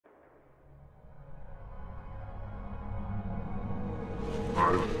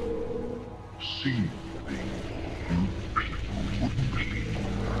I've seen things you people wouldn't believe.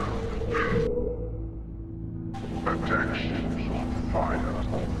 Attacks on fire,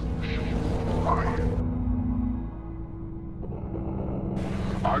 iron.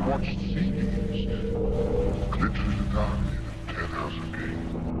 I watched thieves glitter in the dark near the 10,000 gate.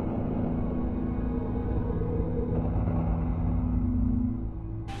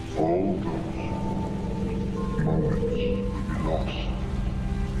 All those moments will be lost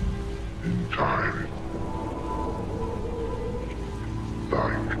in time.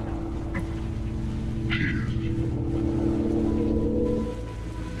 Like tears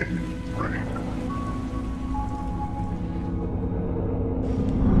in rain.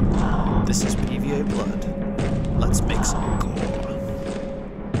 This is PVA Blood. Let's make some gore.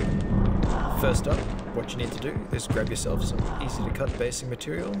 First up, what you need to do is grab yourself some easy to cut basing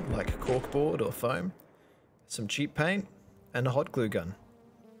material like corkboard or foam, some cheap paint, and a hot glue gun.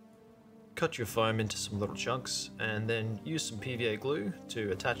 Cut your foam into some little chunks and then use some PVA glue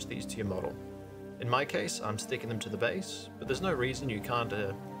to attach these to your model. In my case, I'm sticking them to the base, but there's no reason you can't,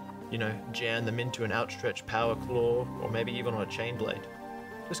 jam them into an outstretched power claw or maybe even on a chain blade.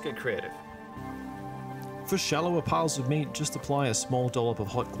 Just get creative. For shallower piles of meat, just apply a small dollop of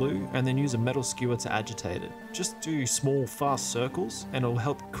hot glue and then use a metal skewer to agitate it. Just do small, fast circles and it'll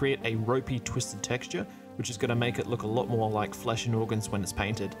help create a ropey, twisted texture, which is going to make it look a lot more like flesh and organs when it's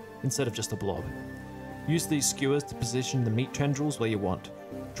painted, instead of just a blob. Use these skewers to position the meat tendrils where you want.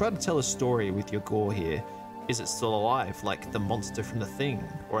 Try to tell a story with your gore here. Is it still alive, like the monster from The Thing,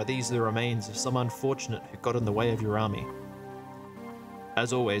 or are these the remains of some unfortunate who got in the way of your army?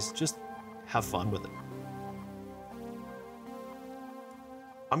 As always, just have fun with it.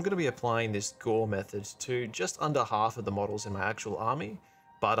 I'm going to be applying this gore method to just under half of the models in my actual army,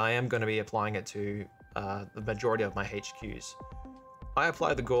 but I am going to be applying it to the majority of my HQs. I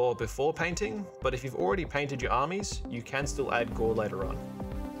apply the gore before painting, but if you've already painted your armies, you can still add gore later on.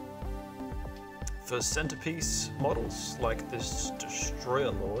 For centerpiece models like this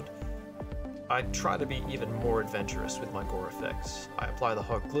Destroyer Lord, I try to be even more adventurous with my gore effects. I apply the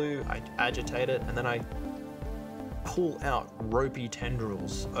hot glue, I agitate it, and then I pull out ropey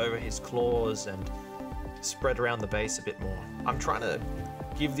tendrils over his claws and spread around the base a bit more. I'm trying to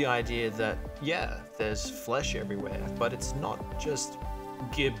give the idea that, yeah, there's flesh everywhere, but it's not just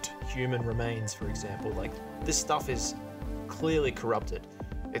gibbed human remains, for example. Like, this stuff is clearly corrupted.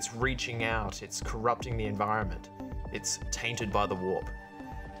 It's reaching out, it's corrupting the environment. It's tainted by the warp.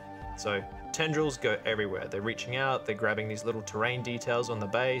 So tendrils go everywhere. They're reaching out, they're grabbing these little terrain details on the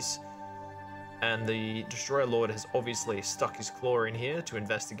base, and the Destroyer Lord has obviously stuck his claw in here to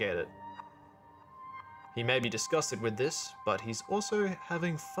investigate it. He may be disgusted with this, but he's also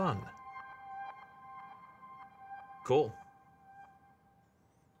having fun. Cool.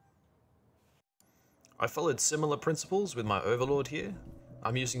 I followed similar principles with my Overlord here.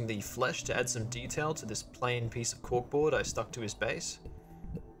 I'm using the flesh to add some detail to this plain piece of corkboard I stuck to his base.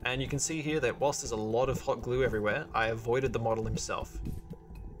 And you can see here that whilst there's a lot of hot glue everywhere, I avoided the model himself.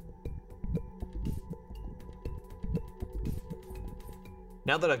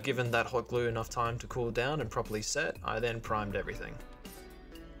 Now that I've given that hot glue enough time to cool down and properly set, I then primed everything.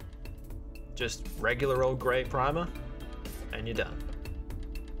 Just regular old grey primer, and you're done.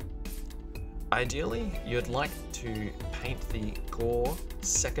 Ideally, you'd like to paint the gore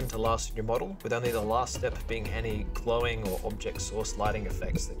second to last in your model, with only the last step being any glowing or object source lighting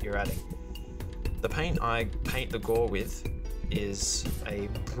effects that you're adding. The paint I paint the gore with is a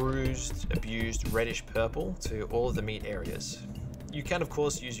bruised, abused reddish purple to all of the meat areas. You can of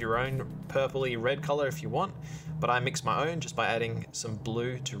course use your own purpley red color if you want, but I mix my own just by adding some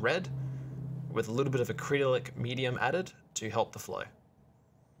blue to red with a little bit of acrylic medium added to help the flow.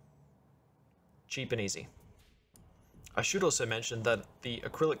 Cheap and easy. I should also mention that the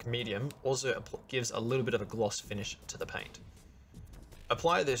acrylic medium also gives a little bit of a gloss finish to the paint.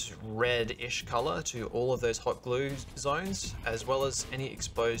 Apply this red-ish color to all of those hot glue zones, as well as any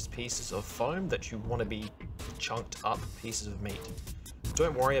exposed pieces of foam that you want to be chunked up pieces of meat.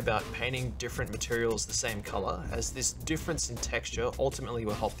 Don't worry about painting different materials the same color, as this difference in texture ultimately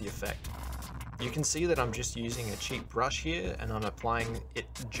will help the effect. You can see that I'm just using a cheap brush here and I'm applying it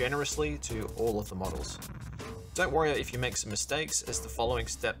generously to all of the models. Don't worry if you make some mistakes, as the following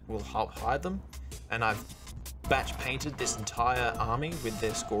step will help hide them, and I've batch painted this entire army with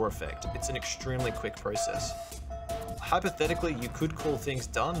their score effect. It's an extremely quick process. Hypothetically, you could call things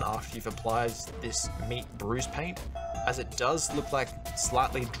done after you've applied this meat bruise paint. as it does look like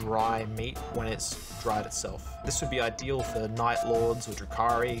slightly dry meat when it's dried itself. This would be ideal for Night Lords or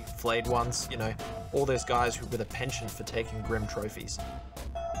Drukhari, flayed ones, you know, all those guys who with a penchant for taking grim trophies.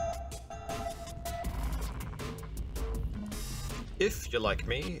 If you're like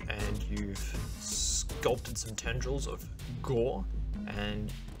me and you've sculpted some tendrils of gore,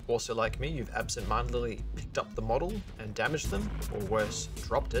 and also like me, you've absentmindedly picked up the model and damaged them, or worse,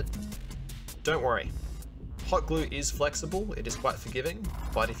 dropped it, don't worry. Hot glue is flexible, it is quite forgiving,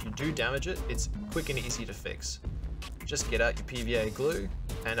 but if you do damage it, it's quick and easy to fix. Just get out your PVA glue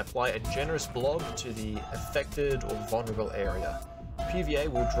and apply a generous blob to the affected or vulnerable area. PVA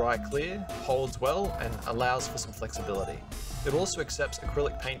will dry clear, holds well, and allows for some flexibility. It also accepts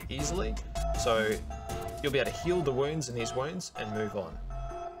acrylic paint easily, so you'll be able to heal the wounds in these wounds and move on.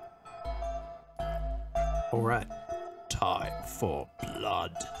 Alright, time for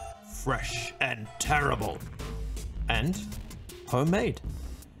blood. Fresh and terrible. And homemade.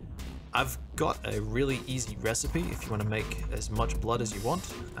 I've got a really easy recipe if you want to make as much blood as you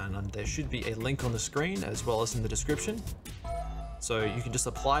want, and there should be a link on the screen as well as in the description. So you can just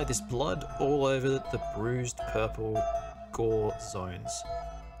apply this blood all over the bruised purple gore zones.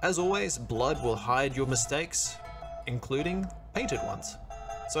 As always, blood will hide your mistakes, including painted ones.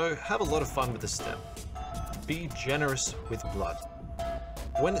 So have a lot of fun with this step. Be generous with blood.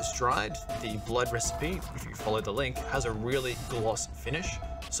 When it's dried, the blood recipe, if you follow the link, has a really gloss finish,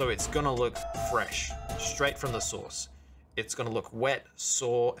 so it's gonna look fresh, straight from the source. It's gonna look wet,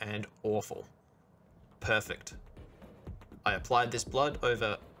 sore, and awful. Perfect. I applied this blood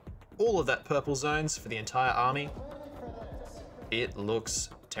over all of that purple zones for the entire army. It looks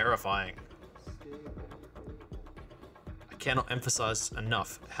terrifying. I cannot emphasize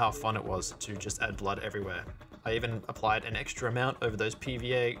enough how fun it was to just add blood everywhere. I even applied an extra amount over those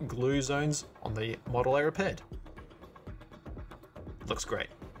PVA glue zones on the model I repaired. Looks great.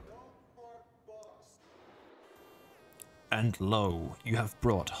 And lo, you have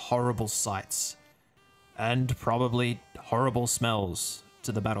brought horrible sights, and probably horrible smells,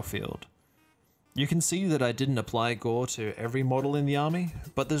 to the battlefield. You can see that I didn't apply gore to every model in the army,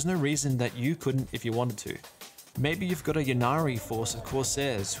 but there's no reason that you couldn't if you wanted to. Maybe you've got a Ynnari force of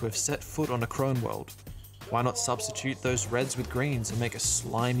Corsairs who have set foot on a Crone world. Why not substitute those reds with greens and make a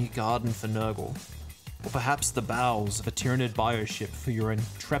slimy garden for Nurgle? Or perhaps the bowels of a Tyranid bioship for your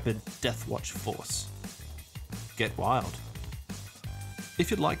intrepid Deathwatch force. Get wild.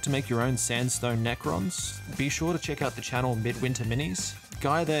 If you'd like to make your own sandstone Necrons, be sure to check out the channel Midwinter Minis.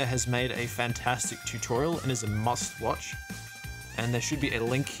 Guy there has made a fantastic tutorial and is a must watch, and there should be a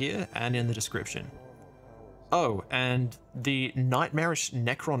link here and in the description. Oh, and the nightmarish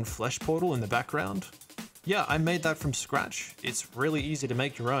Necron flesh portal in the background? Yeah, I made that from scratch. It's really easy to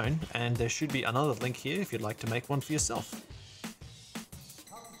make your own, and there should be another link here if you'd like to make one for yourself.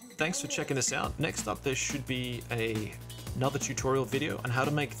 Thanks for checking this out. Next up there should be another tutorial video on how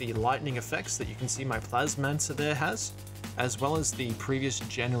to make the lightning effects that you can see my Plasmancer there has, as well as the previous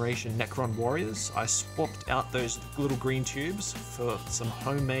generation Necron warriors. I swapped out those little green tubes for some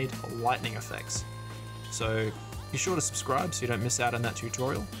homemade lightning effects. So be sure to subscribe so you don't miss out on that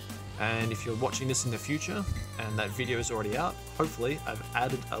tutorial. And if you're watching this in the future and that video is already out, hopefully I've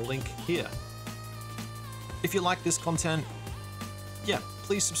added a link here. If you like this content, yeah,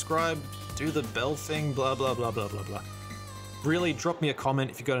 please subscribe, do the bell thing, blah, blah, blah, blah, blah, blah. Really drop me a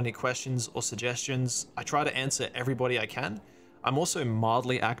comment if you've got any questions or suggestions. I try to answer everybody I can. I'm also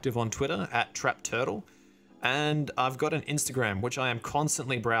mildly active on Twitter @TrapTurtle. And I've got an Instagram, which I am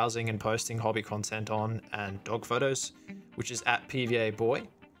constantly browsing and posting hobby content on, and dog photos, which is @PVABoy.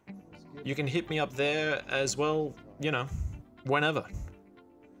 You can hit me up there as well, you know, whenever.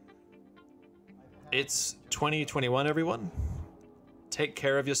 It's 2021, everyone. Take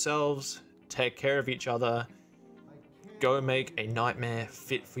care of yourselves, take care of each other. Go make a nightmare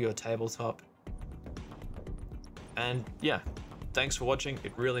fit for your tabletop. And yeah, thanks for watching,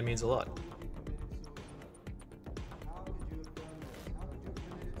 it really means a lot.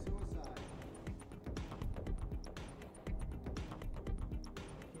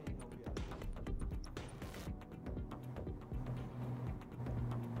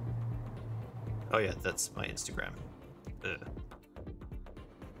 Oh yeah, that's my Instagram. Ugh.